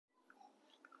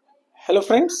Hello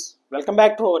friends, welcome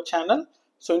back to our channel.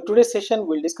 So in today's session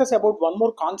we'll discuss about one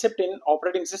more concept in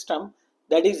operating system,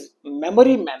 that is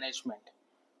memory management.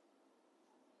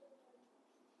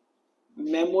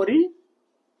 Memory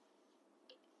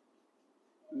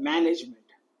management.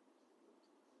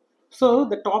 So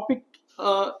the topic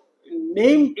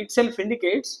name itself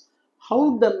indicates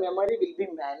how the memory will be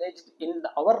managed in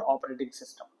our operating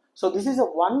system. So this is a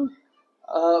one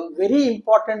very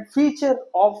important feature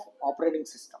of operating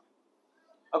system.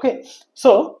 Okay,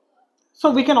 so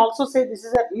we can also say this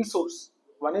is a resource.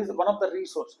 One of the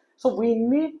resource. So we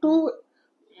need to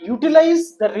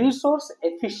utilize the resource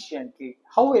efficiently.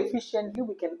 How efficiently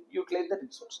we can utilize the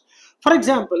resource? For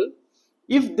example,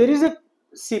 if there is a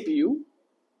CPU,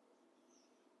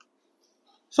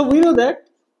 so we know that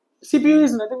CPU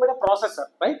is nothing but a processor,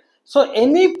 right? So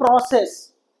any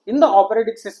process in the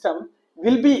operating system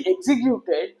will be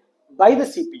executed by the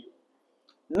CPU.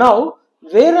 Now,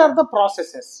 where are the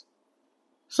processes?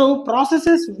 So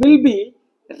processes will be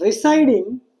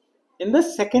residing in the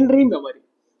secondary memory.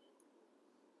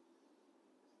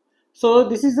 So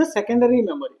this is the secondary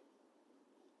memory.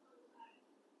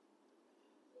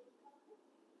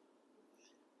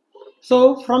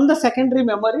 So from the secondary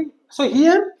memory, so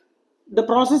here the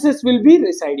processes will be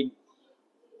residing.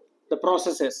 The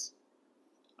processes,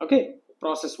 okay,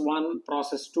 process 1,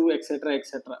 process 2, etc.,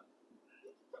 etc.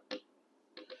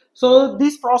 So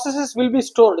these processes will be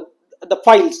stored. The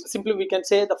files, simply we can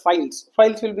say the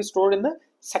files will be stored in the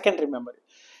secondary memory,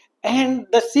 and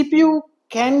the CPU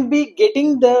can be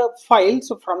getting the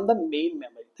files from the main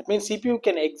memory. That means CPU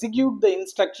can execute the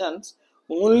instructions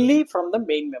only from the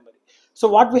main memory. So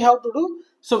what we have to do,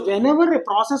 so whenever a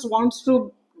process wants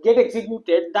to get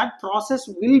executed, that process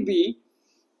will be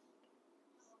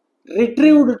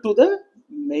retrieved to the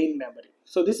main memory.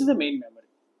 So this is the main memory.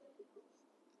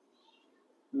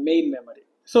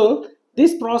 So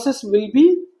this process will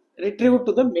be retrieved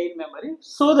to the main memory,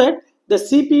 so that the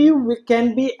CPU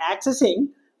can be accessing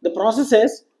the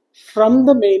processes from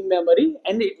the main memory,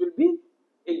 and it will be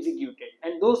executed,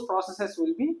 and those processes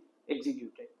will be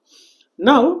executed.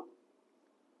 Now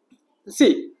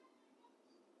see,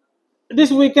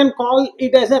 this we can call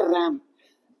it as a RAM.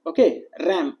 Okay,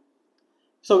 RAM.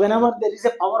 So whenever there is a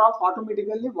power off,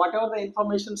 automatically whatever the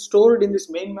information stored in this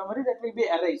main memory, that will be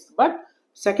erased. But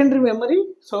secondary memory,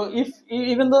 so if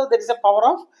even though there is a power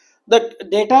off, the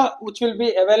data which will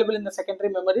be available in the secondary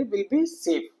memory will be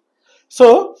safe.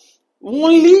 So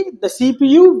only the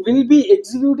CPU will be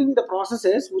executing the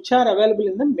processes which are available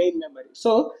in the main memory.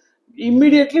 So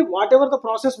immediately whatever the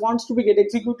process wants to be get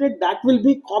executed, that will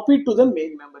be copied to the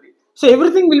main memory. So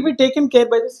everything will be taken care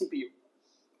by the CPU.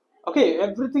 Okay,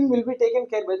 everything will be taken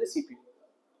care by the CPU.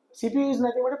 CPU is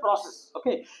nothing but a process.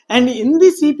 Okay, and in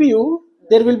the CPU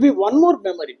there will be one more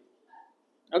memory.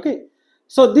 Okay,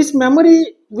 so this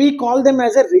memory we call them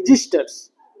as a registers,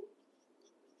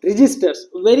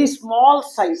 very small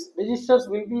size. Registers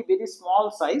will be very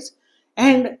small size,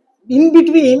 and in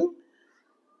between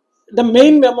the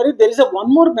main memory there is a one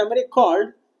more memory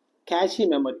called cache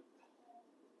memory.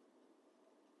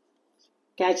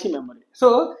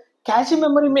 So cache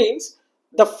memory means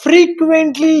the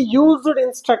frequently used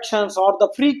instructions or the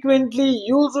frequently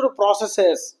used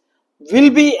processes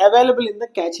will be available in the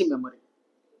cache memory.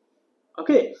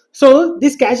 Okay, so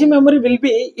this cache memory will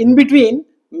be in between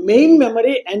main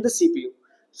memory and the CPU.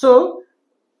 So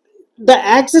the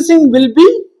accessing will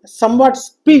be somewhat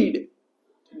speed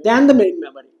than the main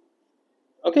memory.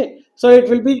 Okay, so it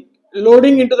will be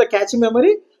loading into the cache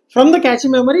memory, from the cache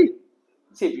memory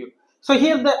CPU. So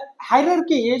here the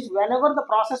hierarchy is, whenever the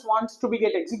process wants to be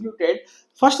get executed,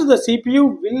 first the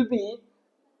CPU will be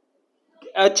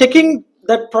checking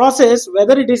that process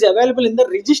whether it is available in the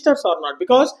registers or not,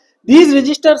 because these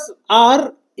registers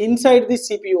are inside the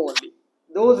CPU only.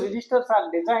 Those registers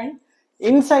are designed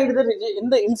inside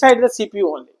inside the CPU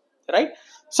only, right?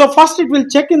 So first it will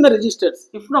check in the registers.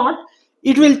 If not,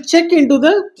 it will check into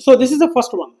the, so this is the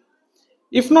first one.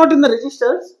 If not in the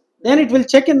registers, then it will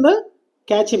check in the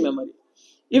cache memory.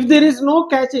 If there is no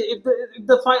cache, if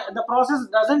the process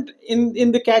doesn't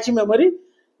in the cache memory,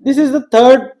 this is the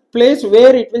third place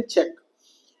where it will check.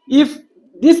 If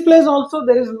this place also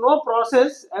there is no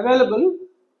process available,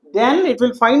 then it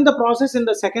will find the process in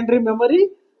the secondary memory,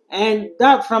 and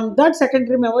from that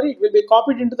secondary memory it will be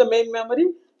copied into the main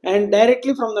memory, and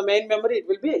directly from the main memory it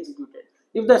will be executed.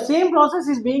 If the same process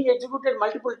is being executed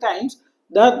multiple times,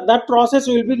 that process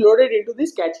will be loaded into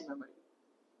this cache memory.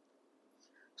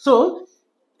 So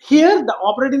here the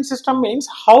operating system means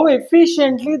how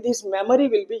efficiently this memory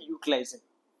will be utilizing.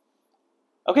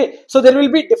 Okay, so there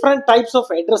will be different types of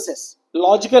addresses,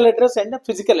 logical address and a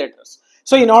physical address.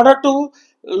 So in order to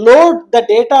load the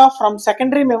data from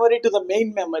secondary memory to the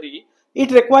main memory,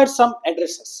 it requires some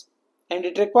addresses and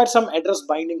it requires some address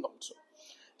binding also.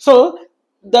 So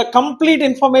the complete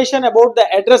information about the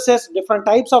addresses, different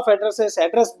types of addresses,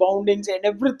 address boundings and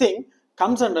everything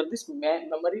comes under this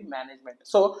memory management.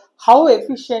 So how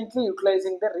efficiently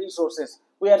utilizing the resources.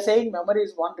 We are saying memory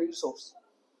is one resource.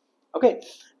 Okay.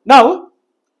 Now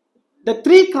the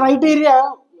three criteria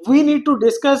we need to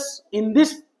discuss in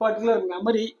this particular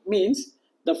memory means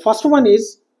the first one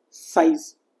is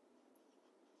size.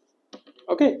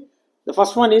 Okay. The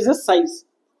first one is a size.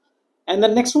 And the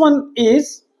next one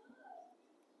is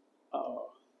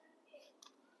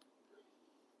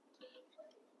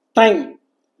time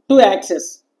to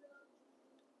access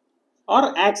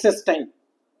or access time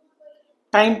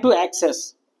to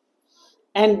access.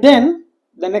 And then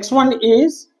the next one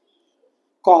is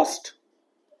cost.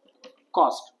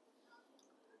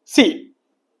 See,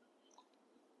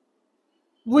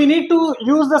 we need to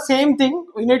use the same thing.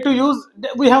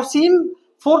 We have seen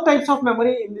four types of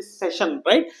memory in this session,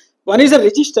 right? One is the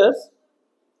registers,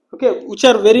 okay, which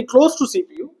are very close to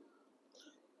CPU,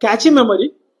 cache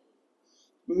memory,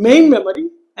 main memory,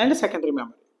 and secondary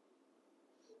memory.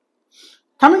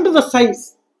 Coming to the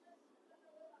size,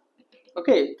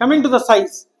 okay, coming to the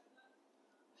size.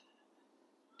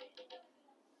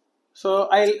 So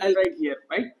I'll write here,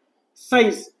 right?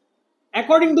 Size.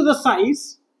 According to the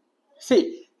size,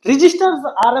 see, registers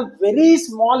are a very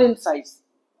small in size.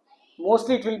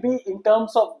 Mostly it will be in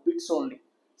terms of bits only,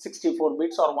 64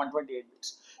 bits or 128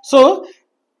 bits. So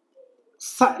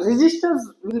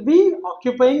registers will be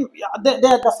occupying,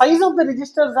 the size of the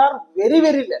registers are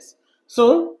very less.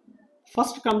 So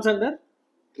first comes under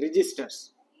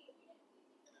registers.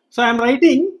 So I am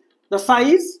writing the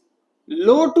size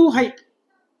low to high.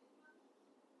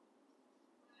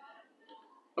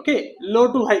 Okay,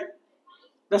 low to high.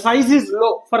 The size is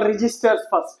low for registers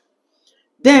first.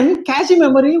 Then cache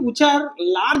memory, which are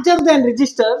larger than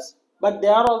registers, but they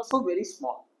are also very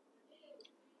small.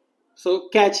 So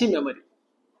cache memory.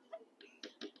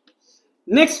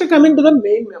 Next, coming to the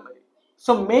main memory.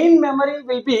 So main memory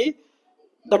will be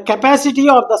the capacity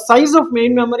or the size of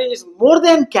main memory is more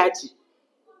than cache.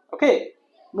 Okay,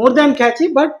 more than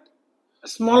cache, but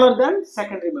smaller than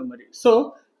secondary memory.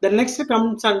 So the next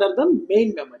comes under the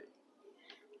main memory.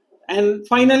 And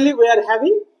finally, we are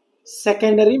having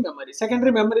secondary memory.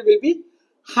 Secondary memory will be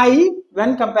high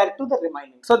when compared to the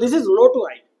remaining. So this is low to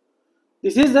high.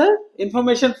 This is the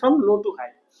information from low to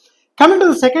high. Coming to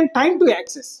the second, time to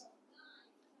access.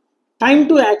 Time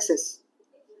to access.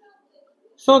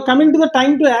 So coming to the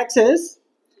time to access,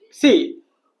 see,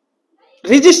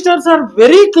 registers are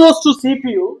very close to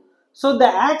CPU, so the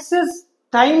access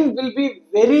time will be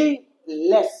very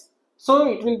less. So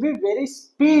it will be very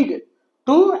speed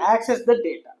to access the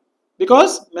data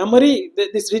because memory,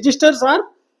 these registers are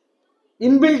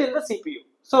inbuilt in the CPU.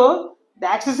 So the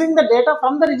accessing the data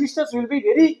from the registers will be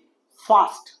very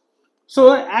fast.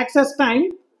 So access time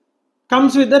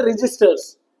comes with the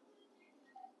registers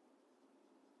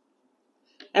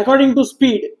according to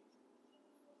speed,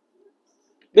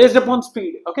 based upon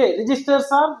speed. Okay, registers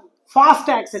are fast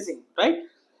accessing, right?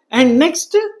 And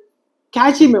next,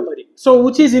 cache memory, so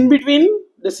which is in between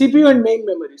the CPU and main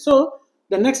memory. So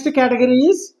the next category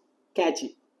is cache.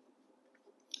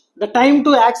 The time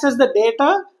to access the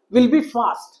data will be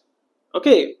fast,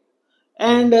 okay,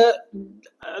 and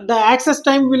the access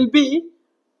time will be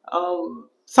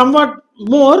somewhat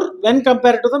more when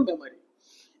compared to the memory.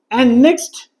 And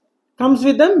next comes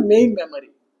with the main memory,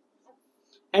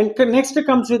 and next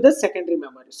comes with the secondary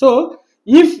memory. So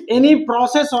if any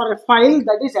process or a file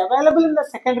that is available in the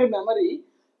secondary memory,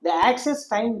 the access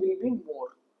time will be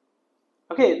more.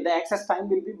 Okay, the access time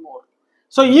will be more.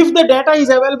 So if the data is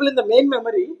available in the main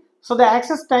memory, so the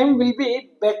access time will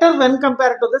be better when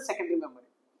compared to the secondary memory.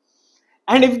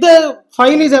 And if the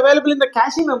file is available in the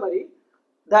cache memory,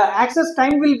 the access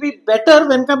time will be better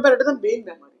when compared to the main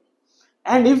memory.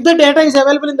 And if the data is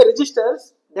available in the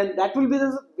registers, then that will be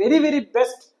the very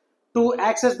best to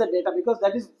access the data because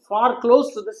that is far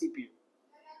close to the CPU.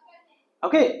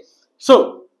 Okay,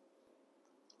 so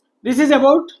this is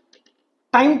about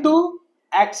time to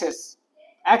access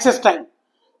time.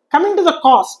 Coming to the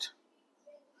cost,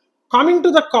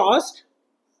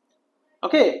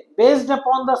 okay, based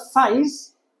upon the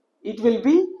size, it will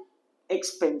be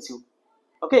expensive.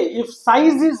 Okay, if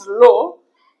size is low,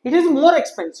 it is more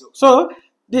expensive. So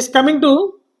this coming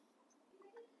to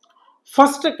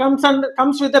first comes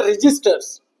with the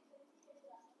registers.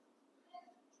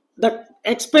 The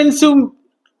expensive,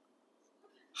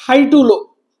 high to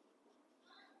low.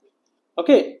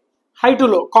 Okay, high to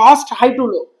low, cost high to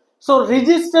low. So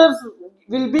registers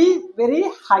will be very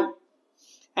high,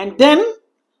 and then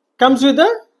comes with the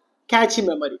cache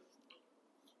memory.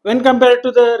 When compared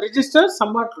to the register,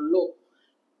 somewhat low.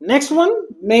 Next one,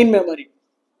 main memory.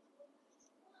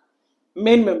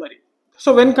 Main memory.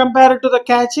 So when compared to the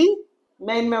cache,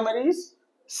 main memory is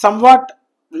somewhat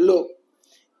low.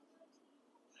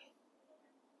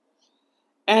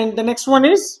 And the next one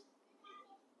is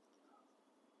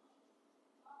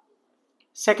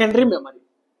secondary memory.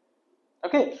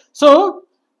 Okay, so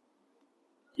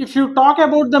if you talk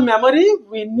about the memory,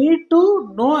 we need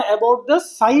to know about the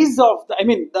size of the, I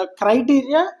mean, the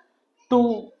criteria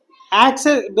to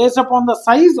access based upon the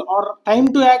size or time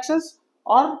to access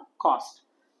or cost.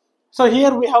 So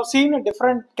here we have seen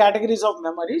different categories of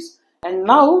memories, and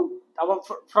now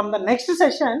from the next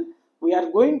session we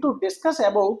are going to discuss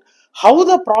about how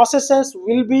the processes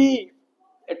will be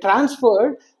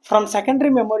transferred from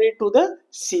secondary memory to the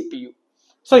CPU.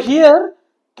 So here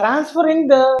transferring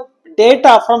the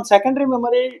data from secondary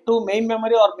memory to main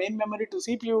memory or main memory to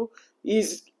CPU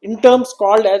is in terms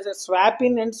called as a swap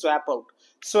in and swap out.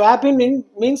 Swap in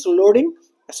means loading,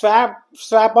 swap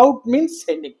out means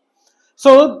sending.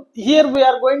 So here we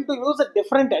are going to use a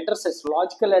different addresses,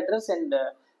 logical address and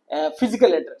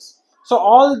physical address. So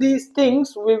all these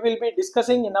things we will be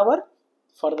discussing in our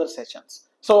further sessions.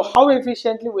 So how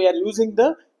efficiently we are using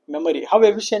the memory, how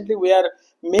efficiently we are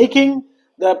making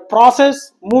the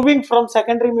process moving from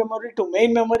secondary memory to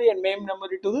main memory and main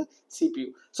memory to the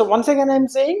CPU. So once again I am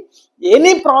saying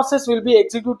any process will be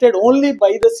executed only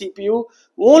by the CPU,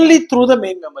 only through the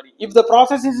main memory. If the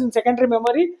process is in secondary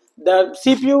memory, the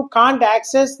CPU can't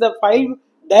access the file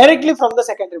directly from the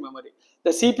secondary memory.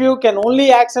 The CPU can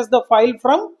only access the file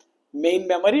from main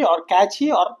memory or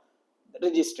cache or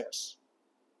registers,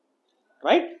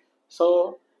 right?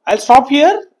 So I'll stop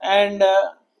here, and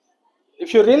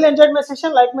if you really enjoyed my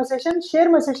session, like my session, share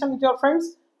my session with your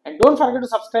friends, and don't forget to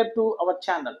subscribe to our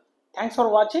channel. Thanks for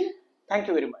watching. Thank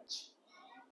you very much.